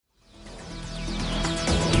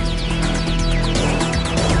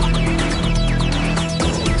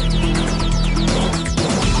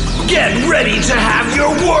ready to have your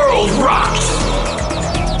world rocked.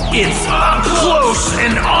 It's Up Close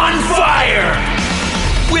and On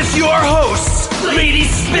Fire with your hosts, Lady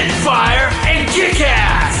Spitfire and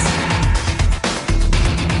Kick-Ass.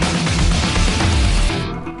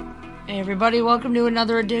 Hey everybody, welcome to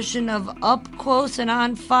another edition of Up Close and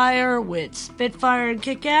On Fire with Spitfire and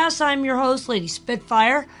Kick-Ass. I'm your host, Lady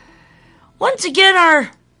Spitfire. Once again, our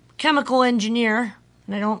chemical engineer,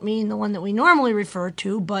 and I don't mean the one that we normally refer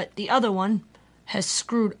to, but the other one, has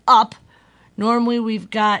screwed up. Normally we've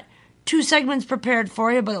got 2 segments prepared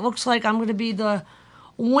for you, but it looks like I'm going to be the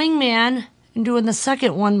wingman and doing the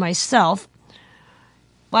second one myself.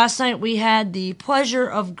 Last night we had the pleasure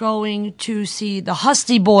of going to see the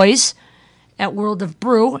Husty Boys at World of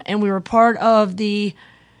Brew, and we were part of the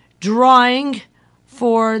drawing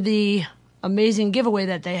for the amazing giveaway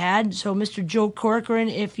that they had. So Mr. Joe Corcoran,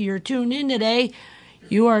 if you're tuned in today,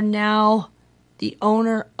 you are now the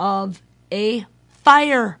owner of a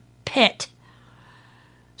fire pit.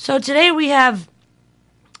 So today we have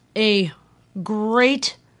a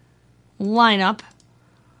great lineup.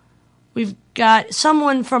 We've got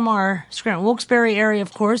someone from our Scranton-Wilkes-Barre area,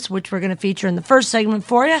 of course, which we're going to feature in the first segment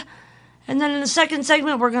for you. And then in the second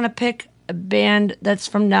segment, we're going to pick a band that's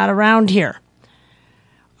from not around here.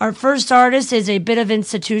 Our first artist is a bit of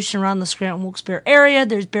institution around the Scranton-Wilkes-Barre area.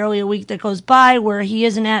 There's barely a week that goes by where he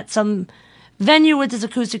isn't at some venue with his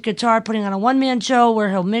acoustic guitar putting on a one-man show where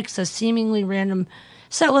he'll mix a seemingly random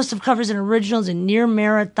set list of covers and originals in near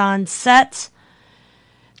marathon sets.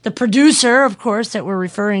 The producer, of course, that we're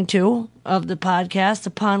referring to of the podcast,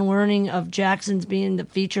 upon learning of Jackson's being the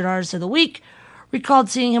featured artist of the week, recalled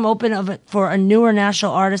seeing him open for a newer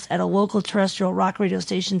national artist at a local terrestrial rock radio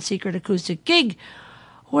station secret acoustic gig,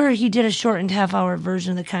 where he did a shortened half-hour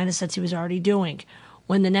version of the kind of sets he was already doing.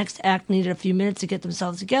 When the next act needed a few minutes to get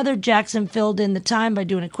themselves together, Jackson filled in the time by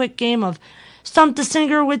doing a quick game of Stump the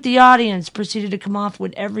Singer with the audience, proceeded to come off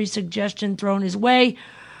with every suggestion thrown his way,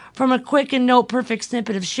 from a quick and note-perfect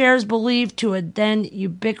snippet of Cher's Believe to a then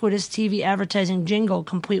ubiquitous TV advertising jingle,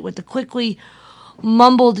 complete with the quickly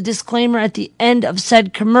mumbled disclaimer at the end of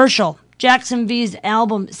said commercial. Jackson V's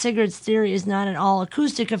album, Sigurd's Theory, is not an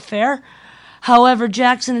all-acoustic affair. However,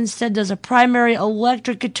 Jackson instead does a primary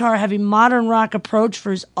electric guitar-heavy modern rock approach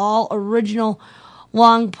for his all-original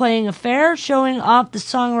long-playing affair, showing off the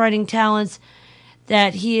songwriting talents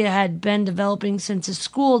that he had been developing since his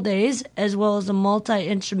school days, as well as the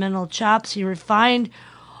multi-instrumental chops he refined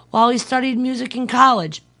while he studied music in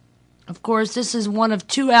college. Of course, this is one of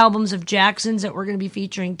 2 albums of Jackson's that we're going to be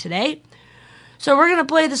featuring today. So we're going to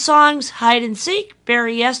play the songs Hide and Seek,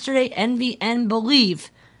 Bury Yesterday, Envy, and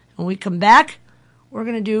Believe. When we come back, we're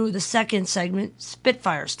going to do the second segment,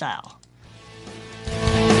 Spitfire style.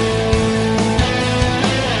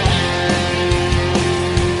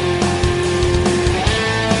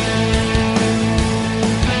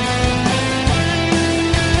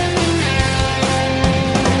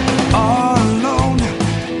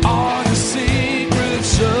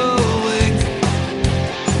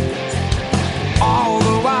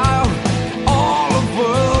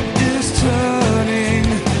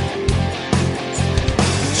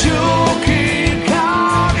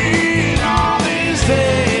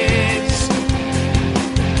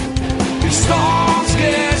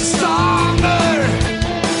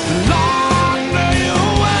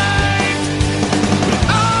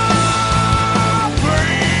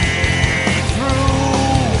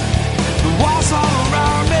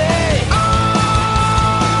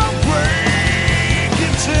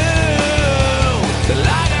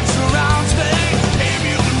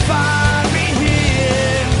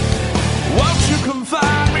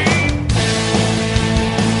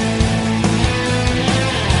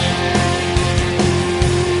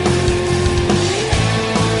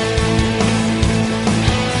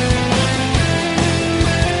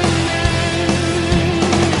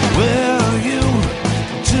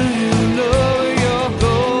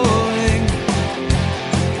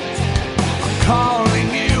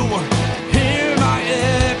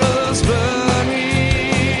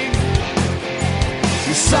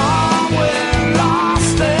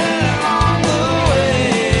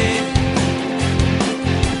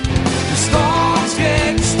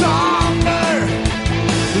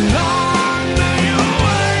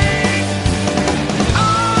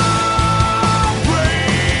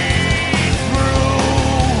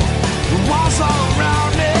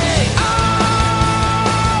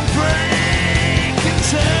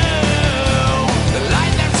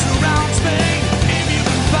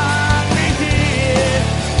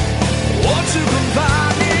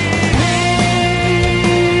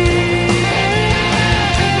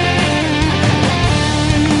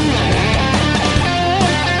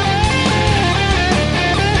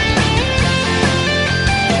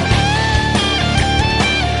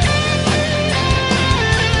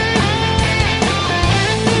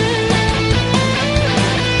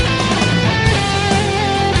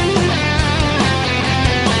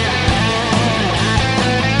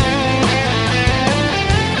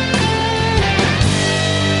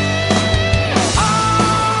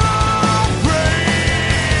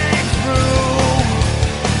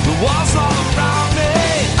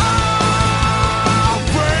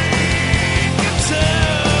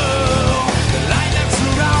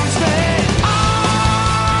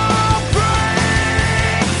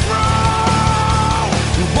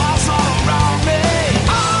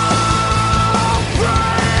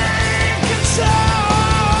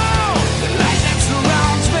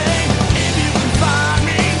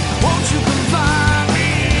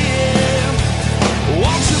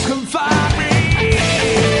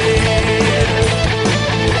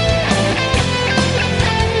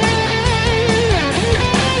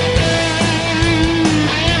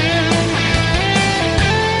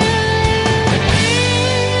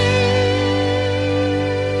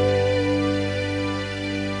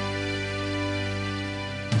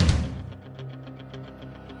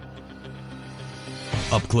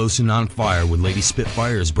 Up Close and On Fire with Lady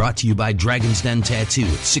Spitfire is brought to you by Dragon's Den Tattoo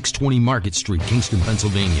at 620 Market Street, Kingston,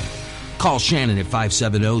 Pennsylvania. Call Shannon at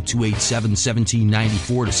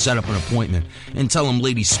 570-287-1794 to set up an appointment and tell him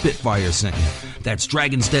Lady Spitfire sent you. That's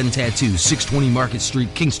Dragon's Den Tattoo, 620 Market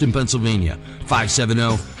Street, Kingston, Pennsylvania.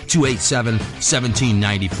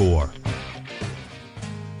 570-287-1794.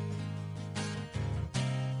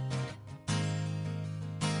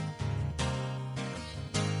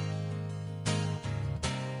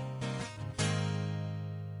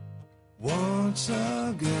 Once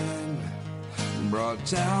again, brought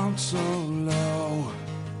down so low,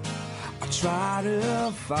 I try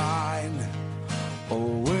to find a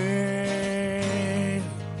way.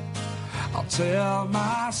 I'll tell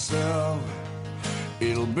myself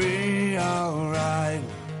it'll be alright,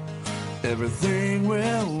 everything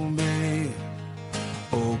will be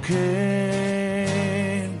okay.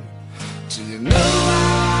 Till you know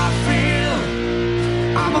how I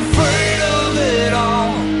feel, I'm afraid of it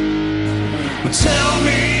all. But tell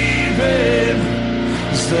me, babe,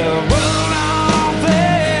 is there a world out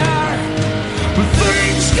there where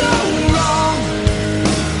things go wrong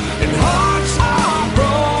and hearts are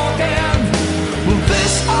broken? Will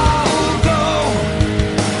this all go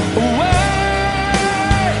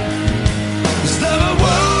away? Is there a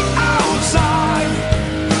world outside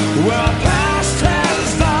where our past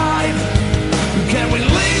has died? Can we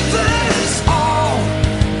leave this all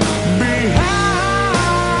behind?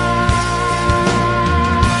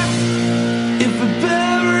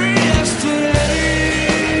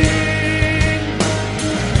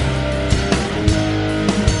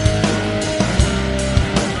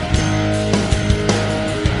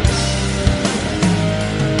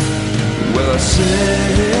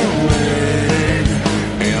 Sitting, waiting,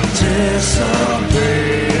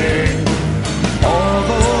 anticipating all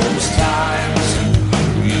those times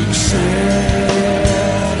you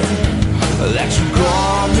said that you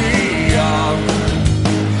call me up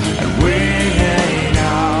and we hang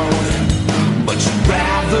out, but you'd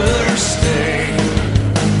rather stay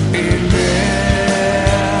in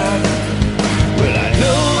bed. Well, I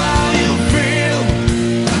know how you feel,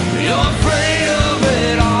 you're afraid of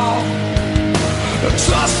it all.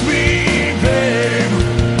 Trust me, babe,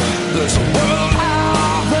 there's a world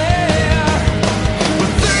out there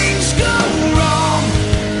where things go wrong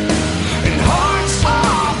and hearts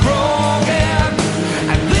are broken,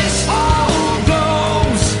 and this all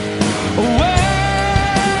goes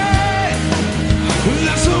away.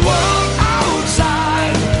 There's a world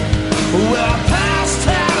outside where our past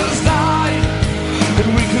has died, and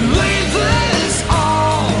we can leave this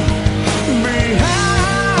all behind.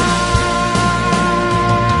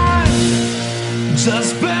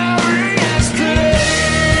 Just bury yesterday.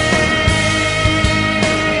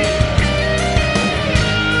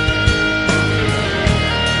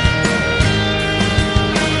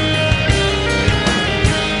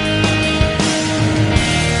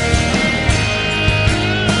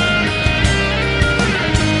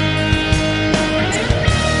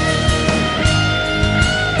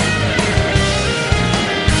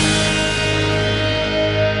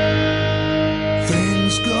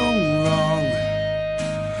 Things go wrong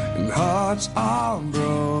and hearts are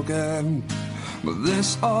broken, but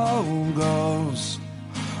this all goes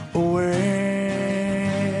away.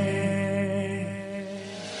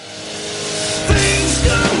 Things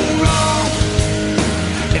go wrong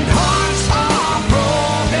and hearts are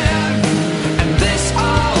broken, and this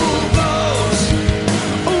all goes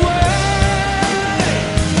away.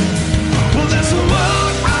 Well, there's a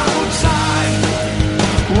world outside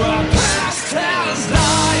where our past has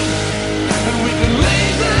died, and we can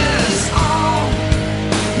leave this all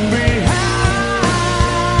behind.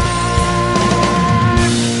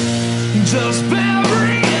 Just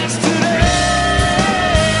bury yesterday.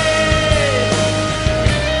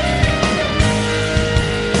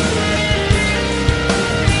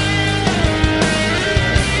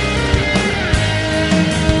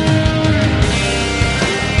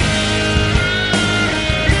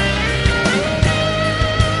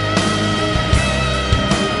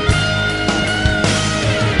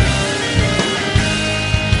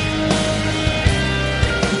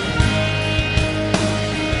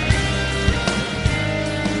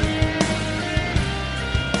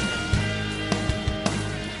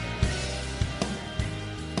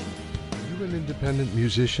 Independent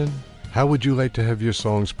musician? How would you like to have your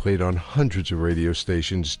songs played on hundreds of radio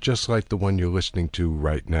stations just like the one you're listening to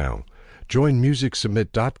right now? Join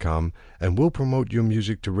MusicSubmit.com and we'll promote your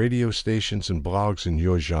music to radio stations and blogs in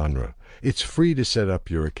your genre. It's free to set up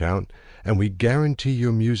your account, and we guarantee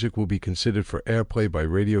your music will be considered for airplay by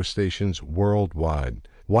radio stations worldwide.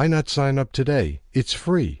 Why not sign up today? It's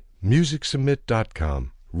free.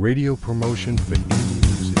 MusicSubmit.com. Radio promotion for indie music.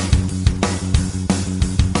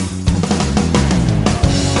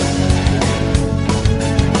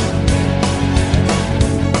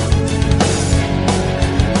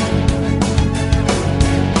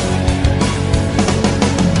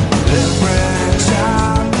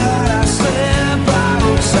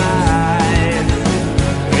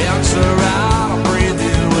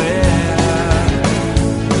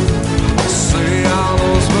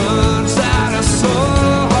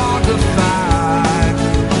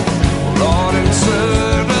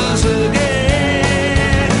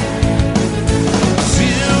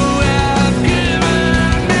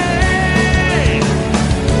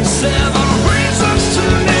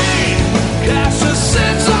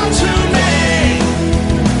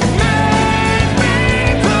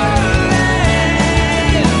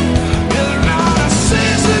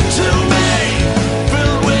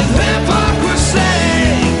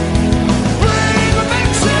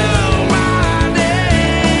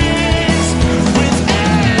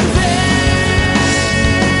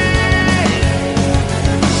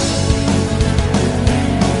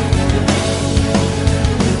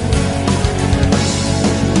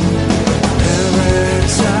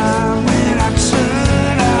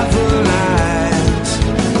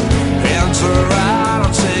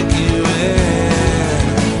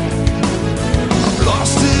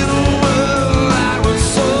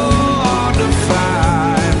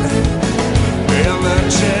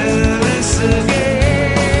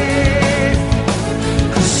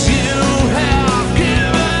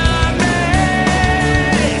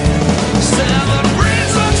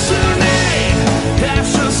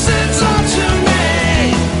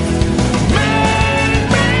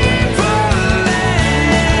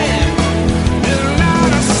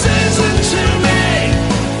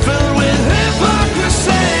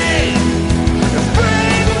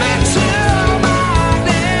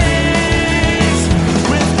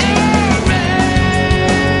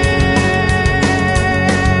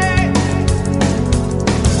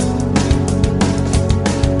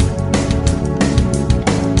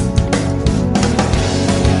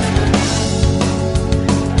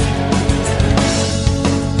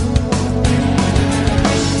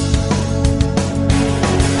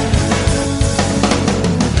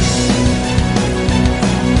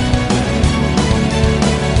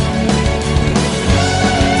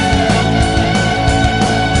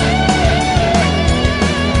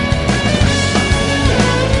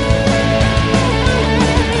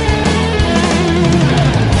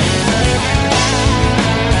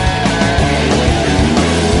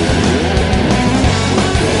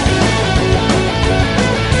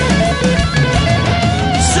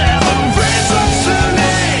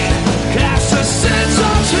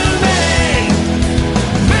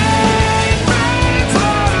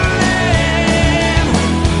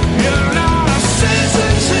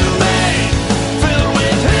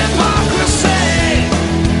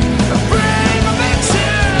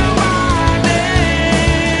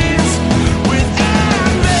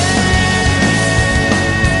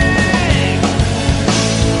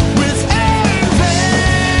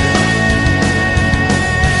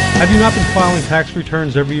 Have you not been filing tax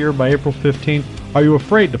returns every year by April 15th? Are you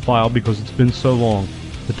afraid to file because it's been so long?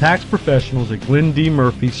 The tax professionals at Glenn D.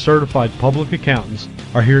 Murphy Certified Public Accountants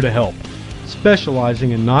are here to help.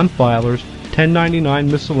 Specializing in non-filers,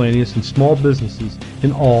 1099 miscellaneous, and small businesses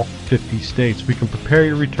in all 50 states. We can prepare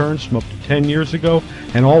your returns from up to 10 years ago,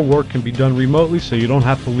 and all work can be done remotely so you don't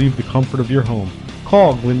have to leave the comfort of your home.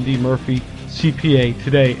 Call Glenn D. Murphy CPA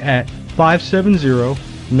today at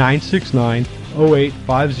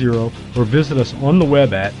 570-969-0850 or visit us on the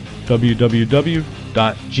web at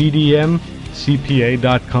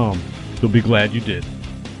www.gdmcpa.com. You'll be glad you did. War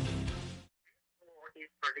is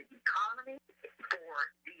for the economy, for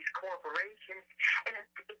these corporations, and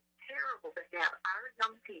it's terrible to have our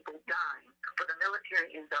young people dying for the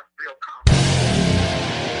military-industrial complex.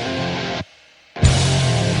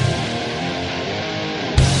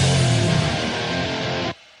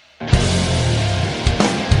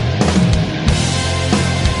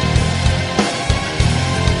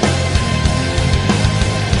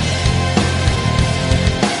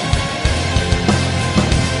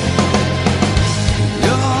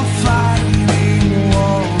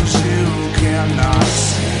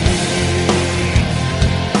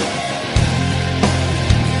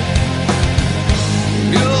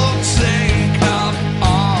 You're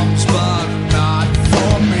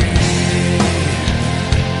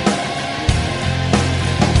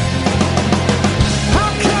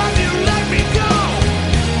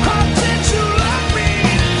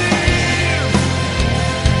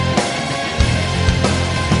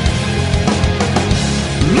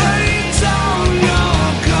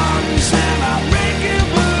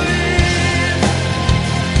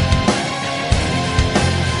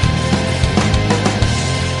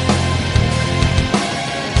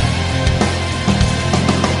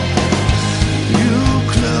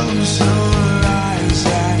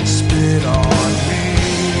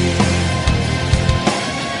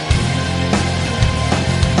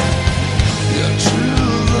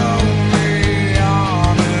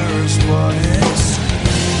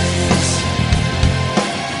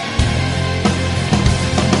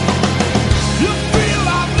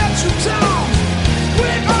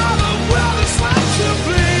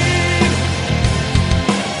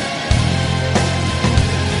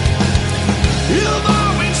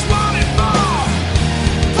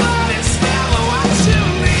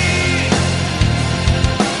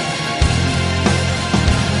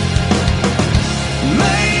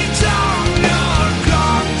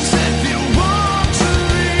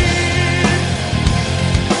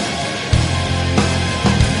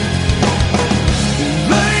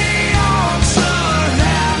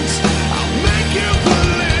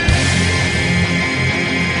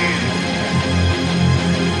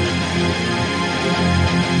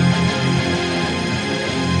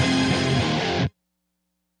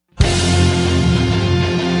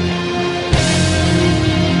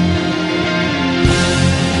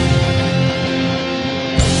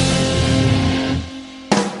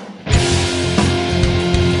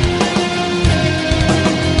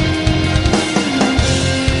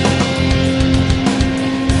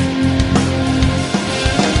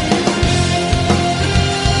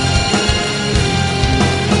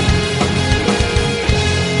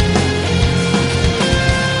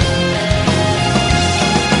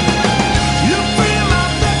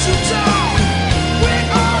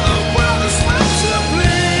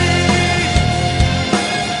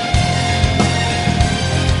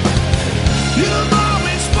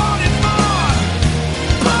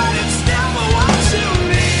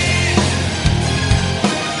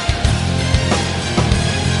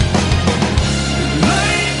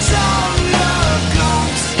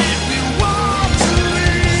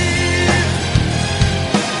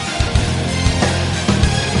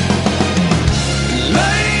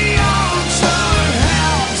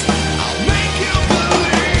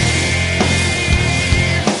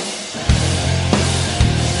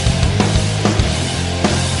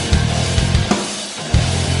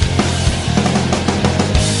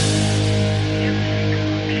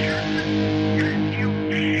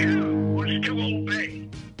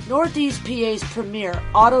Northeast PA's premier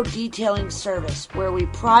auto detailing service, where we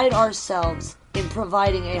pride ourselves in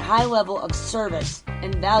providing a high level of service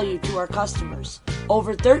and value to our customers.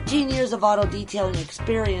 Over 13 years of auto detailing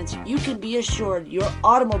experience, you can be assured your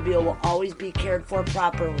automobile will always be cared for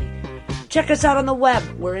properly. Check us out on the web.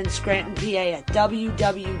 We're in Scranton, PA at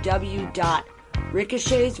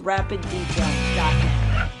www.ricochetsrapiddetail.net.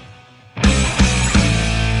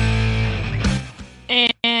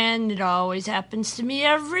 And it always happens to me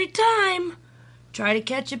every time. Try to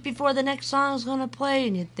catch it before the next song is going to play,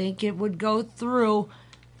 and you'd think it would go through.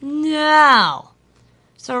 No.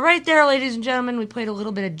 So right there, ladies and gentlemen, we played a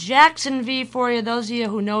little bit of Jackson V for you. Those of you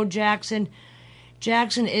who know Jackson,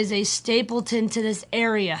 Jackson is a stapleton to this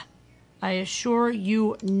area. I assure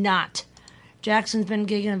you not. Jackson's been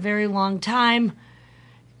gigging a very long time,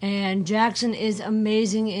 and Jackson is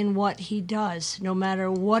amazing in what he does. No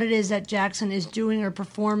matter what it is that Jackson is doing or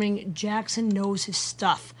performing, Jackson knows his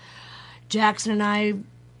stuff. Jackson and I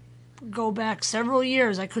go back several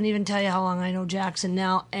years. I couldn't even tell you how long I know Jackson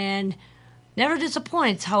now, and never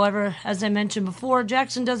disappoints. However, as I mentioned before,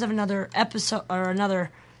 Jackson does have another episode or another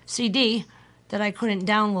CD that I couldn't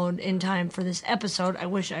download in time for this episode. I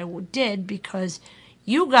wish I did, because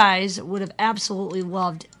you guys would have absolutely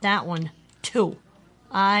loved that one too.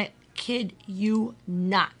 I kid you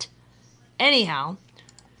not. Anyhow,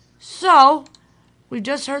 so we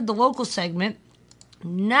just heard the local segment.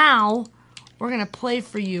 Now we're going to play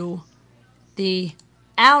for you the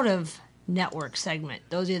out-of-network segment.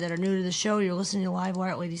 Those of you that are new to the show, you're listening to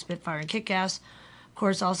Livewire at Lady Spitfire and Kickass, of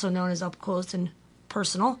course, also known as Up Close and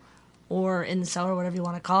Personal, or In the Cellar, whatever you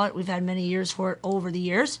want to call it. We've had many years for it over the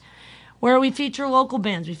years, where we feature local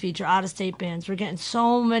bands, we feature out-of-state bands. We're getting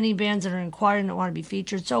so many bands that are inquiring that want to be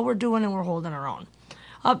featured, so we're doing and we're holding our own.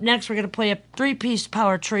 Up next, we're going to play a three-piece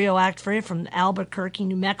power trio act for you from Albuquerque,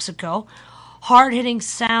 New Mexico. Hard-hitting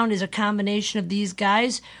sound is a combination of these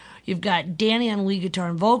guys. You've got Danny on lead guitar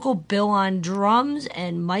and vocal, Bill on drums,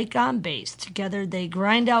 and Mike on bass. Together, they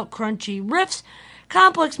grind out crunchy riffs,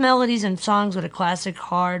 complex melodies, and songs with a classic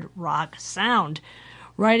hard rock sound.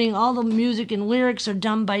 Writing all the music and lyrics are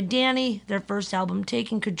done by Danny. Their first album,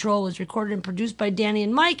 Taking Control, was recorded and produced by Danny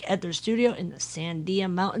and Mike at their studio in the Sandia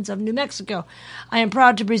Mountains of New Mexico. I am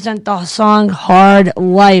proud to present the song Hard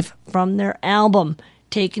Life from their album,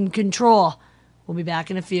 Taking Control. We'll be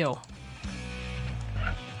back in a few.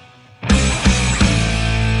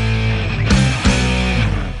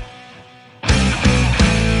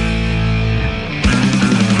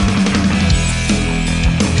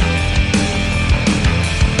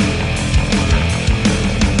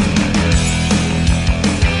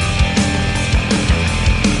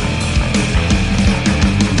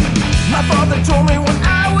 My father told me when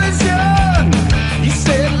I was young, he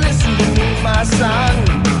said, listen to me, my son,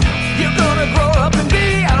 you're gonna grow up and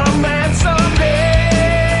be a man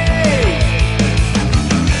someday.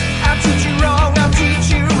 I'll teach you wrong, I'll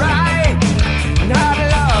teach you right, and how to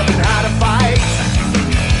love and how to fight,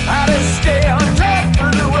 how to stay on top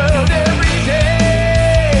of the world every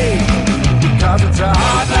day, because it's a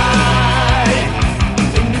hard life,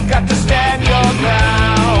 and you've got to stand your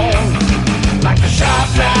ground, like a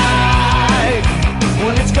sharp knife,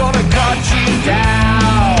 when it's gonna cut you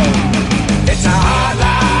down. It's a hard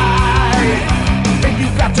life, and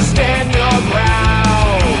you've got to stand your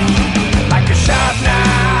ground, like a sharp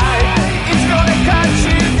knife, it's gonna cut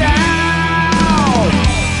you down.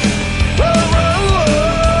 Whoa, whoa,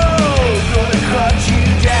 whoa, gonna cut you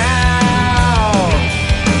down.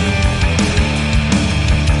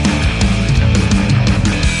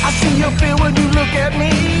 I see your fear when you look at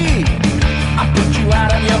me, I put you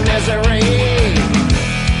out of your misery.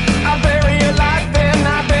 I bury your life and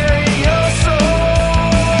I bury your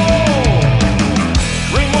soul.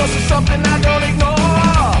 Remorse is something I don't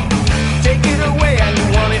ignore. Take it away and you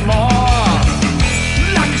want it more.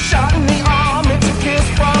 Like a shot in the arm, it's a kiss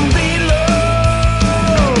from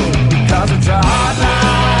below. Because it's a hard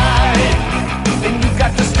life, and you've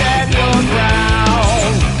got to stand your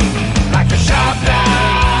ground. Like a sharp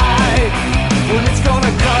knife, when it's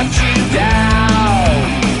gonna cut you down.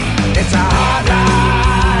 It's a hard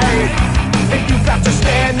life, and you've got to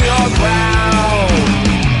stand your ground.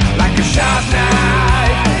 Like a sharp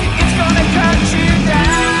knife, it's gonna cut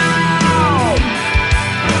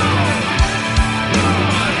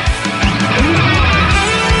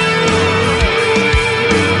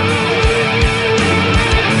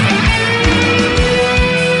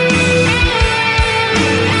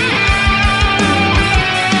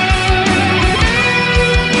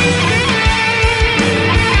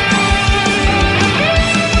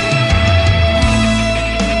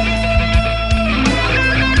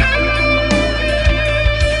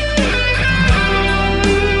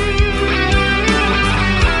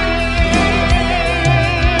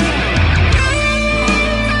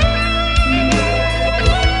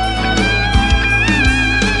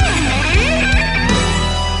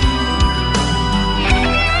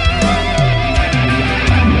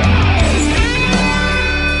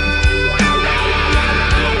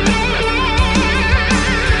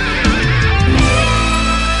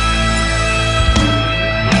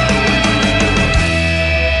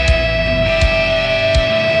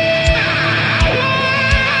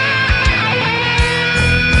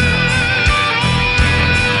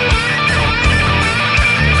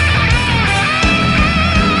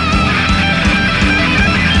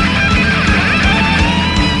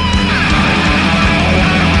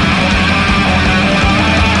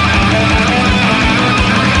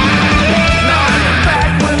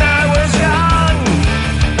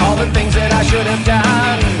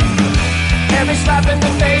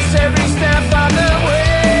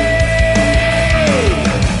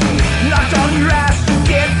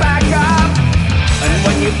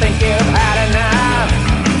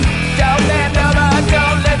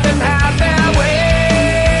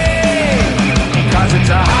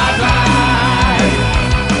a hard life,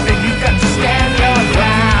 and you got to stand your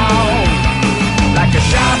ground. Like a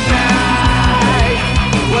sharp knife,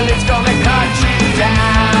 well it's gonna cut you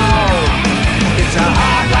down. It's a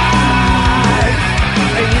hard life,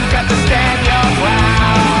 and you got to stand your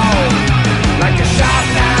ground. Like a sharp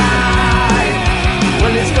knife,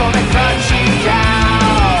 well it's gonna cut you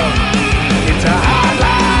down. It's a hard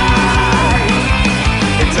life,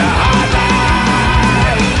 it's a hard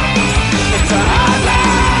life, it's a hard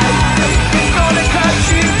life, it's gonna cut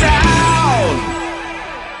you down.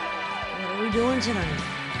 What are we doing tonight?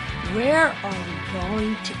 Where are we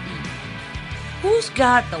going to eat? Who's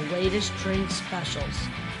got the latest drink specials?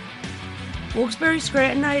 Wilkes-Barre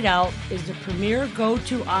Scranton Night Out is the premier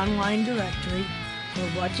go-to online directory for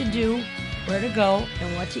what to do, where to go,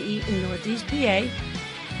 and what to eat in Northeast PA.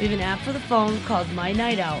 We have an app for the phone called My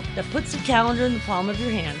Night Out that puts the calendar in the palm of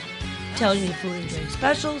your hand, telling you food and drink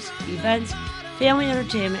specials, events, family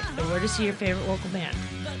entertainment, and where to see your favorite local band.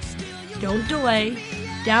 Don't delay.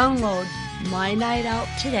 Download My Night Out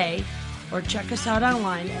today or check us out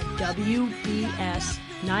online at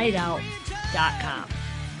wbsnightout.com.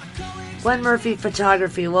 Glenn Murphy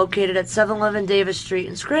Photography, located at 711 Davis Street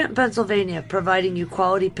in Scranton, Pennsylvania, providing you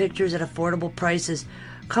quality pictures at affordable prices.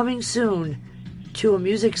 Coming soon to a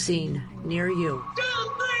music scene near you.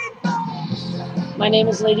 My name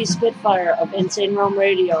is Lady Spitfire of Insane Rome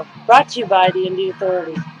Radio, brought to you by the Indie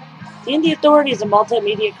Authority. The Indie Authority is a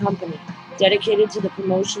multimedia company dedicated to the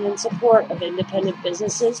promotion and support of independent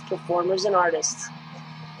businesses, performers, and artists.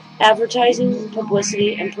 Advertising,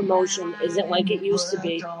 publicity, and promotion isn't like it used to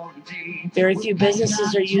be. Very few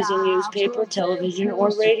businesses are using newspaper, television,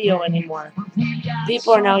 or radio anymore.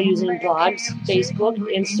 People are now using blogs, Facebook,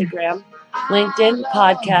 Instagram, LinkedIn,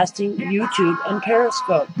 podcasting, YouTube, and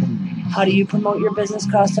Periscope. How do you promote your business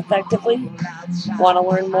cost effectively? Want to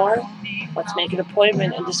learn more? Let's make an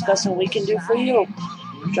appointment and discuss what we can do for you.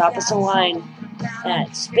 Drop us a line at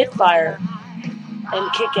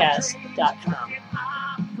spitfireandkickass.com.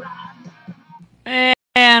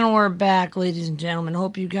 And we're back, ladies and gentlemen.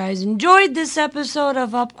 Hope you guys enjoyed this episode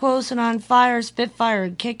of Up Close and On Fire, Spitfire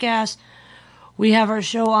and Kickass. We have our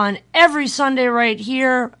show on every Sunday right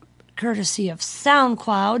here, courtesy of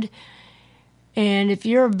SoundCloud. And if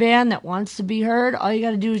you're a band that wants to be heard, all you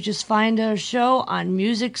got to do is just find our show on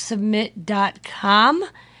musicsubmit.com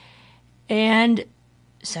and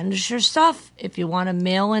send us your stuff. If you want to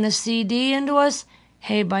mail in a CD into us,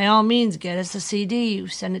 hey, by all means, get us a CD. You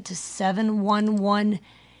send it to 711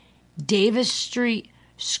 Davis Street,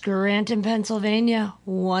 Scranton, Pennsylvania,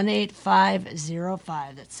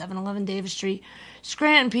 18505. That's 711 Davis Street,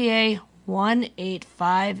 Scranton, PA,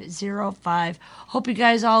 18505. Hope you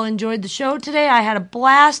guys all enjoyed the show today. I had a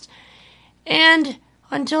blast. And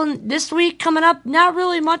until this week coming up, not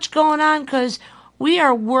really much going on because we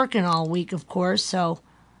are working all week, of course, so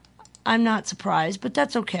I'm not surprised, but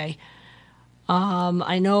that's okay.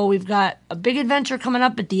 I know we've got a big adventure coming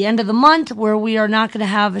up at the end of the month where we are not going to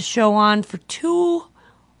have a show on for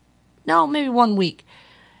maybe 1 week.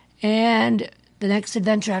 And the next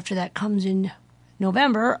adventure after that comes in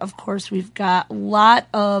November. Of course, we've got a lot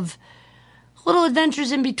of little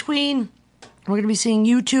adventures in between. We're going to be seeing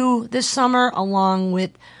U2 this summer along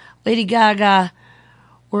with Lady Gaga.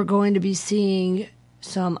 We're going to be seeing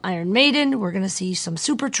some Iron Maiden. We're going to see some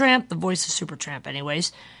Supertramp, the voice of Supertramp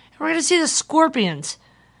anyways. And we're going to see the Scorpions.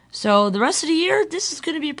 So the rest of the year, this is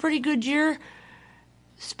going to be a pretty good year.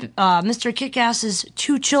 Mr. Kickass's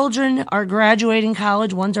 2 children are graduating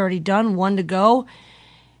college. One's already done, 1 to go.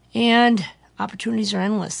 And opportunities are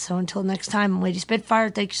endless. So until next time, I'm Lady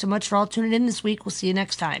Spitfire. Thank you so much for all tuning in this week. We'll see you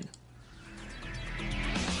next time.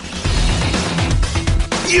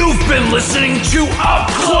 You've been listening to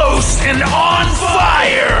Up Close and On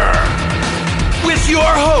Fire with your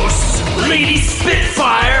hosts, Lady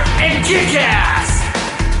Spitfire and Kickass.